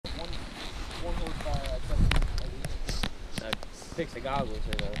Fix the goggles.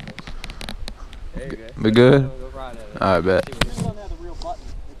 There you go. We good? Go right at it. Alright, bet. This doesn't have the real button.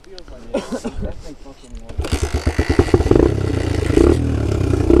 It feels like it. That thing fucking works.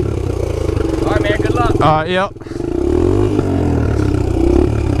 Alright, man. Good luck. Alright, yep.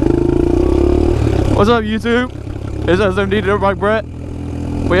 What's up, YouTube? It's SMD Dirt Bike Brett.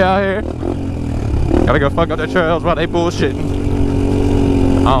 We out here. Gotta go fuck up the trails while they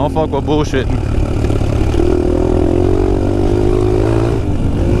bullshitting. I don't fuck with bullshitting.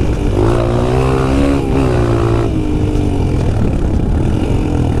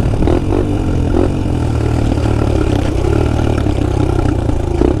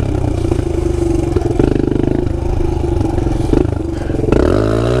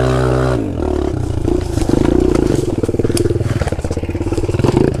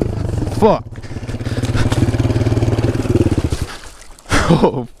 Fuck.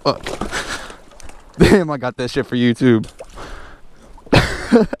 Oh, fuck. Damn, I got that shit for YouTube.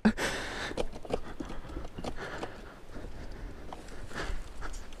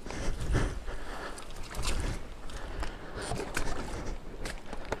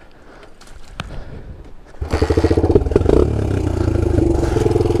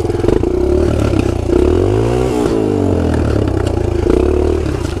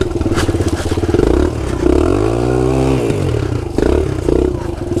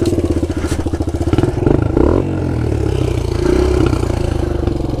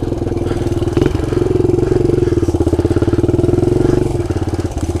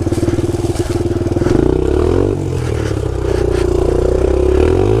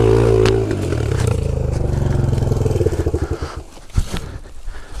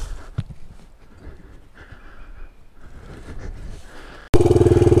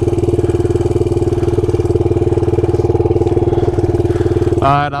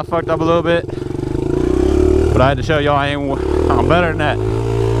 Alright, I fucked up a little bit, but I had to show y'all I'm better than that.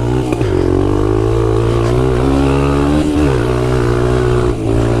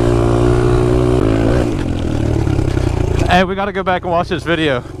 Hey, we gotta go back and watch this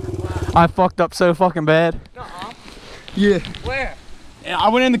video. I fucked up so fucking bad. Nuh-uh. Yeah. Where? I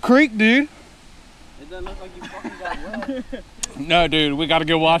went in the creek, dude. It doesn't look like you fucking got well. No, dude, we gotta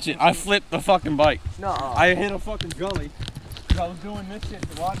go watch it. I flipped the fucking bike. Nuh-uh. I hit a fucking gully. I was doing this shit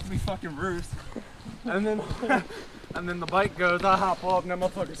to watch me fucking roost. And then the bike goes, I hop up, and that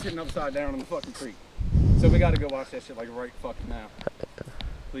motherfucker's sitting upside down in the fucking creek. So we gotta go watch that shit like right fucking now.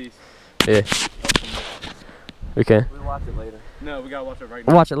 Please. Yeah. We can. We'll watch it later. No, we gotta watch it right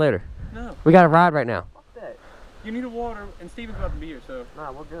We'll now. watch it later. No. We got to ride right now. Fuck that. You need a water, and Steven's about to be here, so.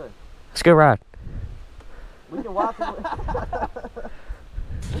 Nah, we're good. Let's go ride. We can watch it.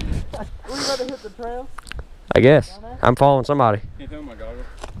 We rather hit the trail? I guess. I'm following somebody. Can't tell my goggles.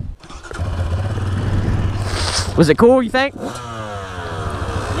 Was it cool, you think? You're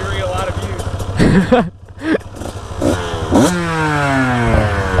gonna get a lot of views.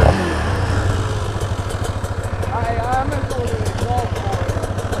 I'm gonna go to the golf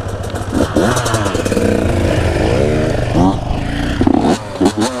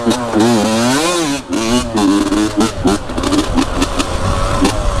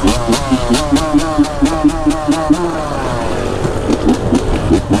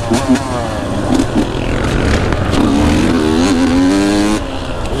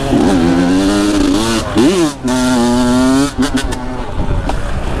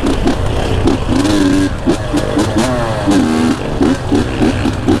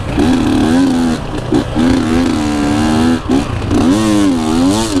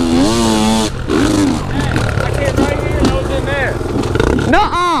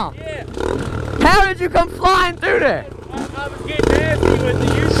Nuh-uh! Yeah. How did you come flying through there? I was getting nasty with the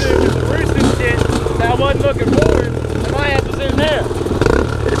YouTube with the roosting shit that I wasn't looking forward, and my ass was in there.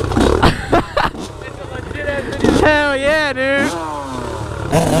 It's a legit ass video. Hell yeah, dude!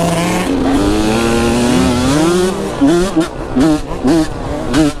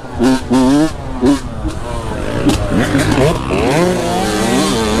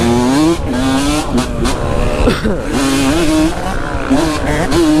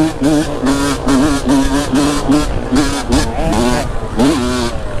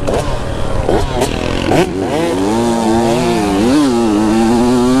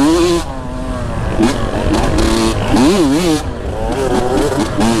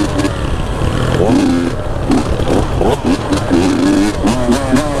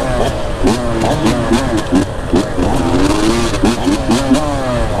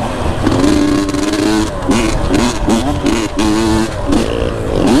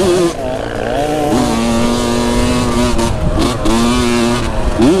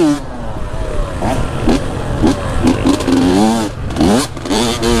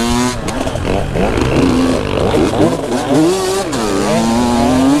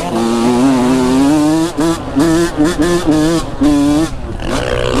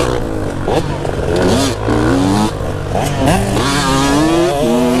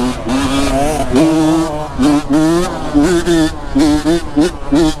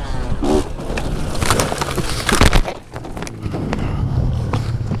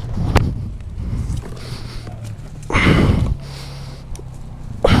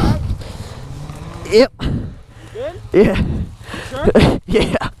 Yeah. Sure?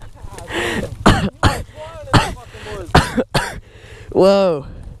 Yeah. Whoa,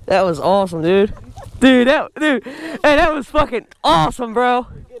 that was awesome, dude. Dude, hey, that was fucking awesome, bro.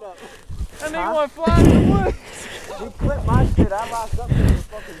 And then you went flying in the woods. He clipped my shit. I locked up to the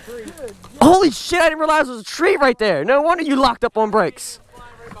fucking tree. Holy shit, I didn't realize there was a tree right there. No wonder you locked up on brakes.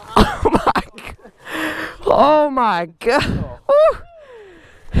 Oh my god. Oh my god. Woo.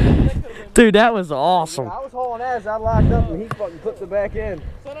 Dude, that was awesome. I was hauling ass. I locked up and he fucking clipped it back in.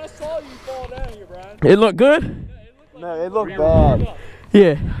 Son, I saw you fall down here, Brian. It looked good? No, it looked bad.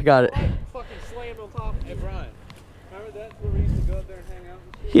 Yeah, I got it. Fucking slammed on top of Brian. Remember that where we used to go up there and hang out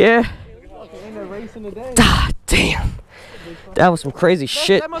and shit? Yeah. Ain't no racing today. God damn. That was some crazy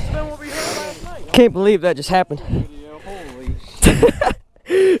shit. That must have been what we heard last night. Can't believe that just happened. Holy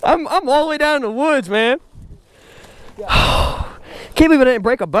shit. I'm all the way down in the woods, man. Can't believe I didn't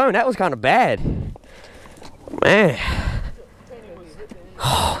break a bone. That was kind of bad. Man.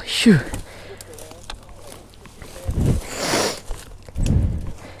 Oh, shoot.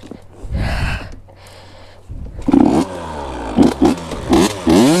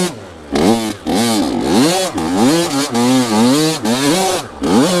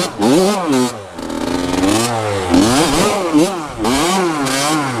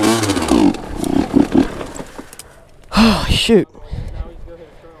 Oh, shoot.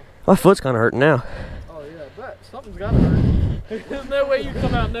 My foot's kind of hurting now. Oh yeah, but something's gotta hurt. There's no way you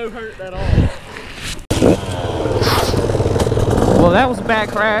come out no hurt at all. Well, that was a bad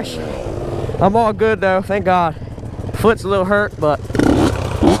crash. I'm all good though, thank God. Foot's a little hurt, but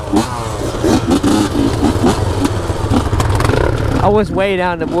I was way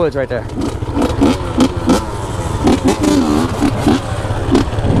down in the woods right there.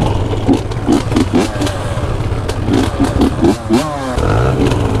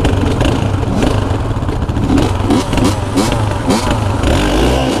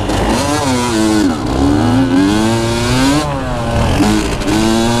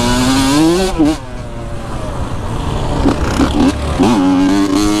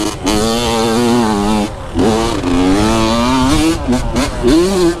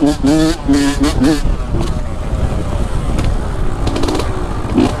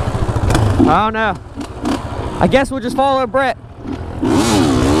 I don't know. I guess we'll just follow Brett.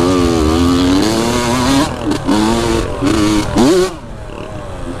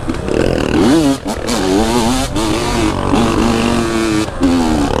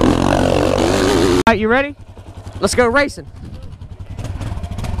 Alright, you ready? Let's go racing.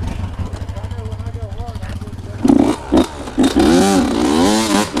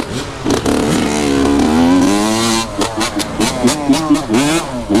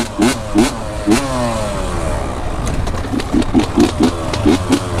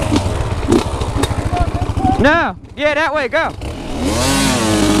 No, yeah, that way, go.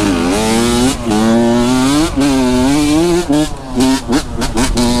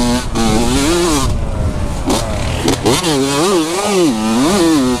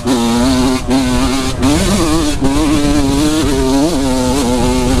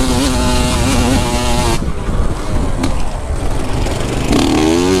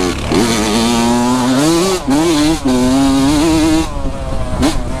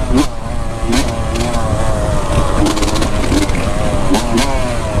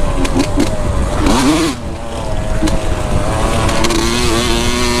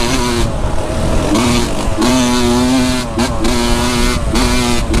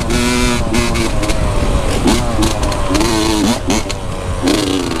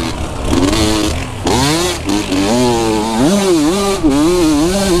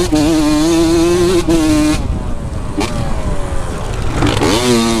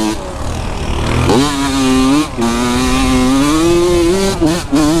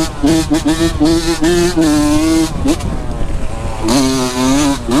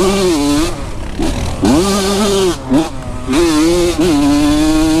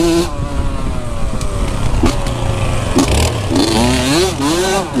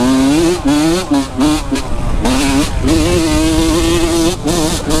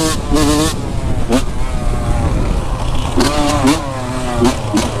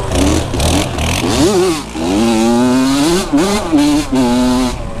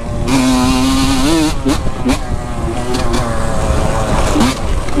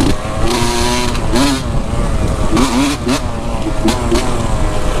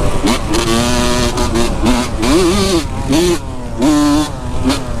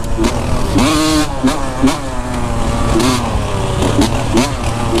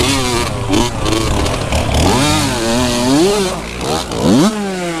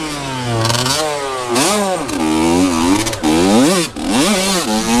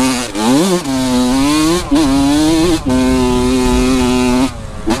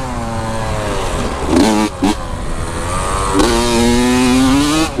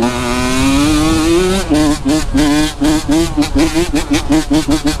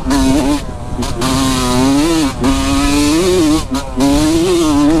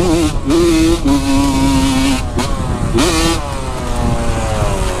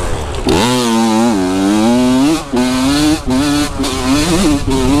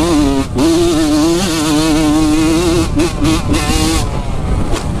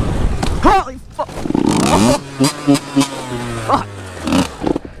 Fuck.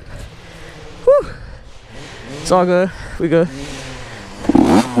 Whew. It's all good. We good.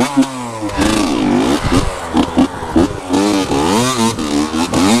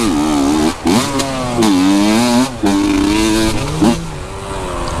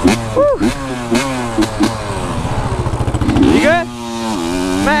 Whew. You good?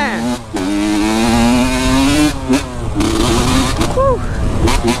 Man. Whew.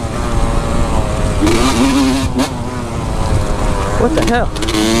 What the hell?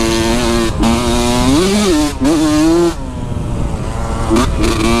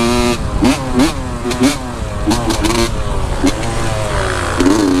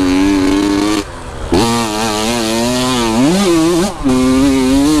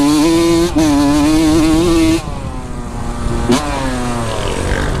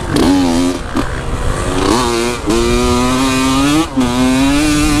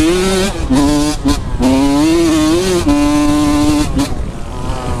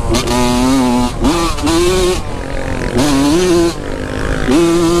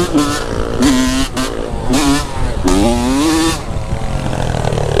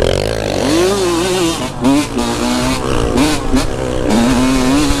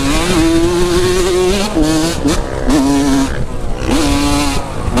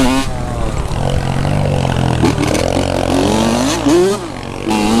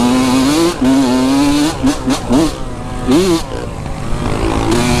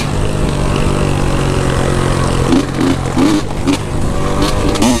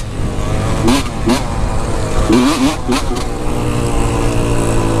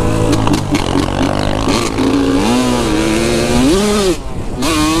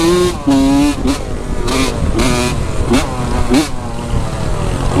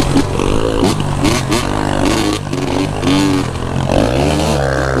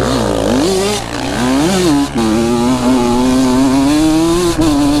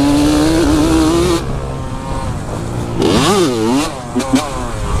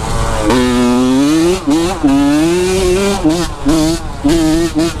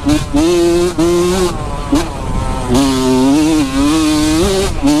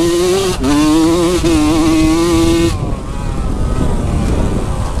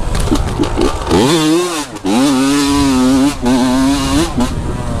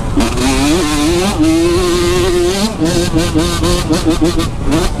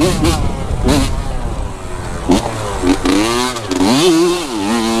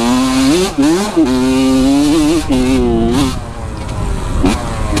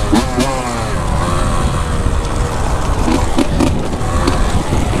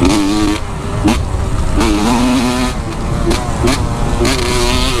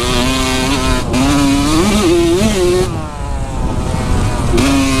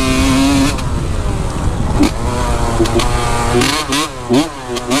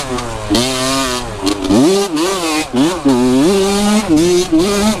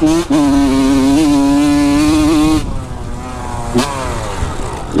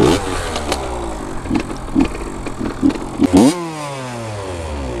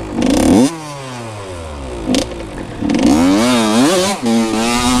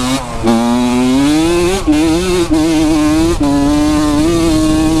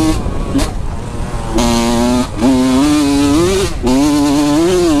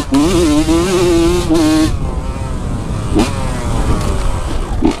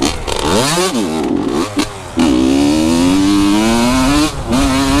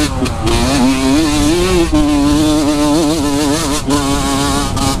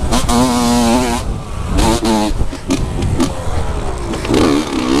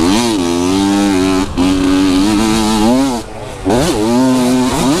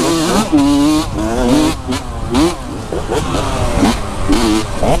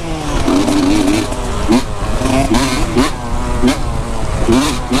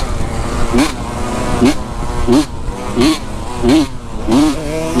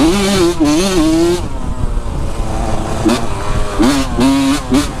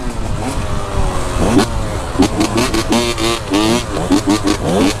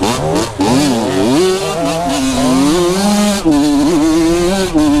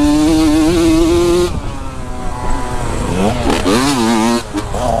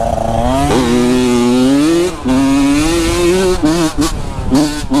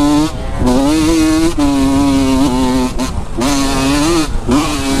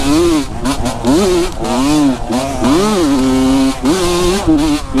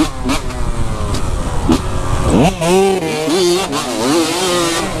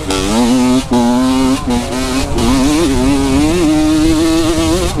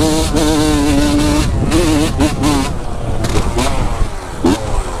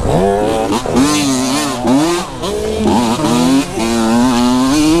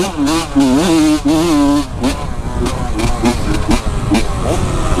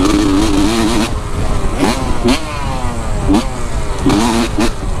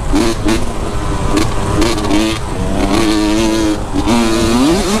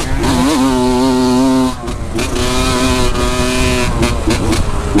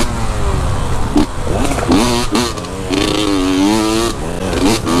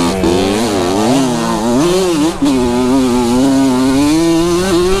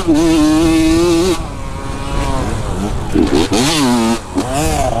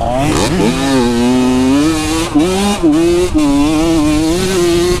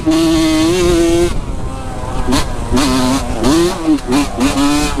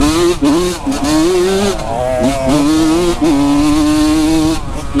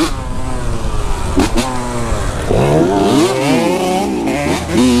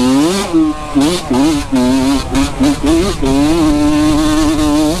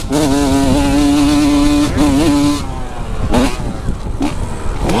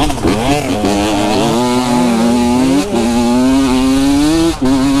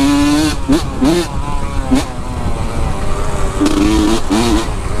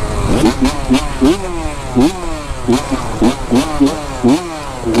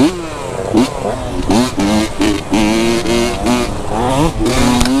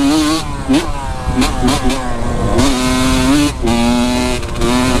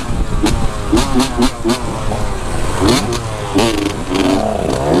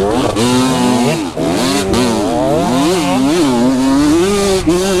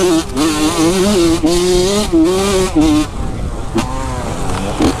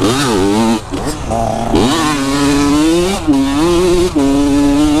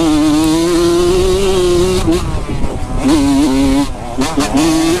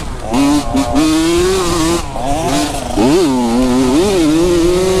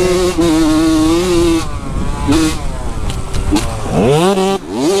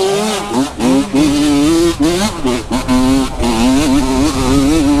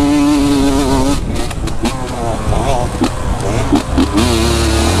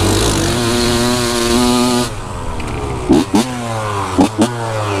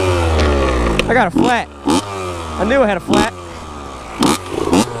 I got a flat. I knew I had a flat.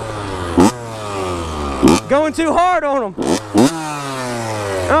 Going too hard on them.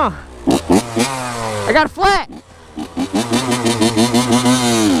 I got a flat.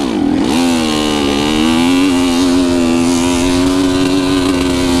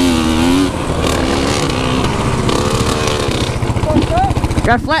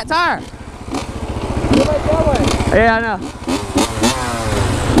 Got a flat tire. Yeah, I know.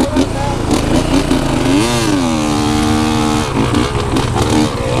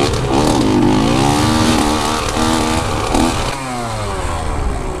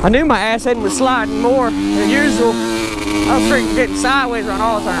 I knew my ass end was sliding more than usual. I was freaking getting sideways on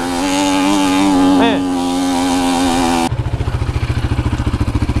all turns. Man.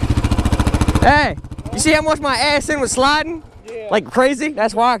 Hey, you see how much my ass end was sliding? Yeah. Like crazy?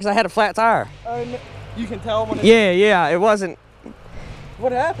 That's why, because I had a flat tire. You can tell when it's... Yeah, it wasn't.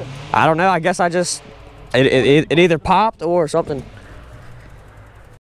 What happened? I don't know, I guess I just, it either popped or something.